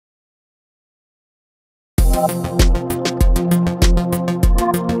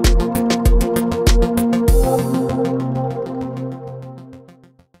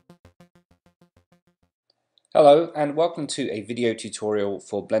Hello and welcome to a video tutorial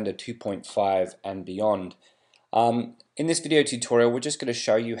for Blender 2.5 and beyond. In this video tutorial we're just going to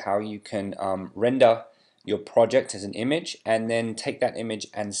show you how you can render your project as an image and then take that image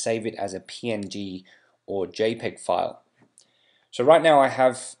and save it as a PNG or JPG file. So right now I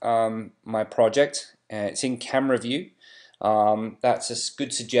have my project, it's in camera view. That's a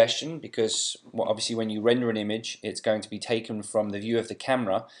good suggestion because obviously when you render an image it's going to be taken from the view of the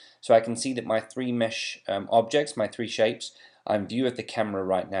camera, so I can see that my three mesh objects, my three shapes, I'm view of the camera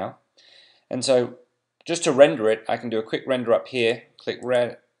right now. And so just to render it, I can do a quick render up here, click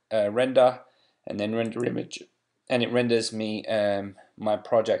render and then render image, and it renders me my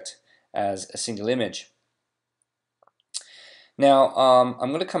project as a single image. Now I'm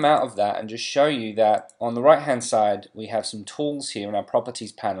going to come out of that and just show you that on the right hand side we have some tools here in our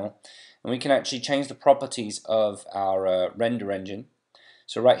properties panel, and we can actually change the properties of our render engine.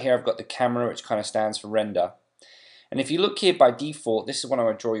 So right here I've got the camera, which kind of stands for render, and if you look here by default, this is what I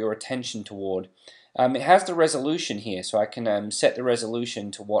want to draw your attention toward. It has the resolution here, so I can set the resolution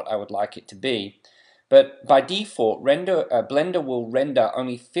to what I would like it to be. But by default, Blender will render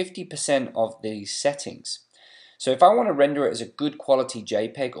only 50% of these settings. So if I want to render it as a good quality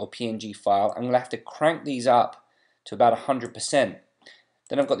JPEG or PNG file, I'm going to have to crank these up to about 100%.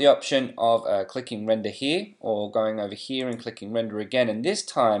 Then I've got the option of clicking render here, or going over here and clicking render again, and this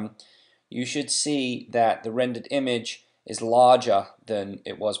time you should see that the rendered image is larger than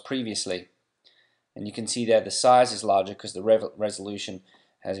it was previously. And you can see there the size is larger because the resolution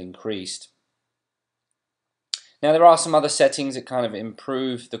has increased. Now there are some other settings that kind of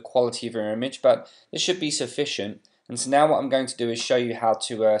improve the quality of your image, but this should be sufficient. And so now what I'm going to do is show you how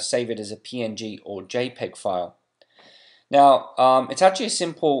to save it as a PNG or JPEG file. Now it's actually a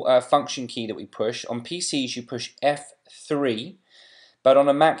simple function key that we push. On PCs you push F3, but on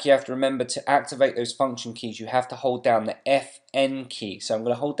a Mac you have to remember to activate those function keys. You have to hold down the FN key. So I'm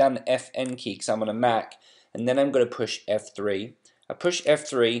going to hold down the FN key because I'm on a Mac, and then I'm going to push F3. I push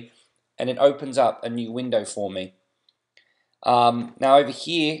F3 and it opens up a new window for me. Now over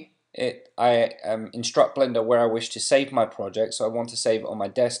here I instruct Blender where I wish to save my project, so I want to save it on my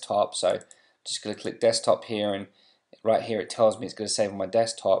desktop, so I'm just going to click desktop here, and right here it tells me it's going to save on my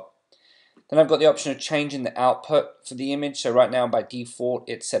desktop. Then I've got the option of changing the output for the image, so right now by default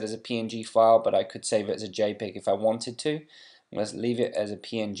it's set as a PNG file, but I could save it as a JPEG if I wanted to. I'm going to leave it as a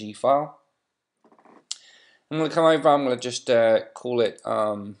PNG file. I'm going to come over, I'm going to just call it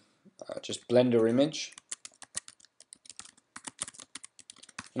just Blender image,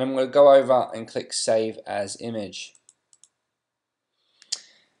 and I'm going to go over and click save as image.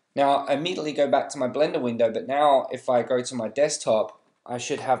 Now I immediately go back to my Blender window, but now if I go to my desktop I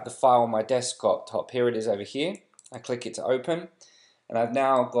should have the file on my desktop. Here it is over here. I click it to open, and I've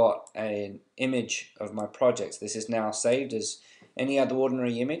now got an image of my project. This is now saved as any other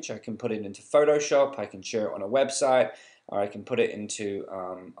ordinary image. I can put it into Photoshop, I can share it on a website, or I can put it into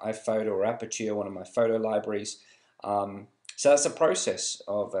iPhoto or Aperture, one of my photo libraries. So that's the process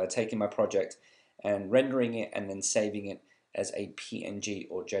of taking my project and rendering it and then saving it as a PNG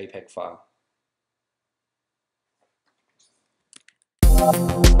or JPEG file.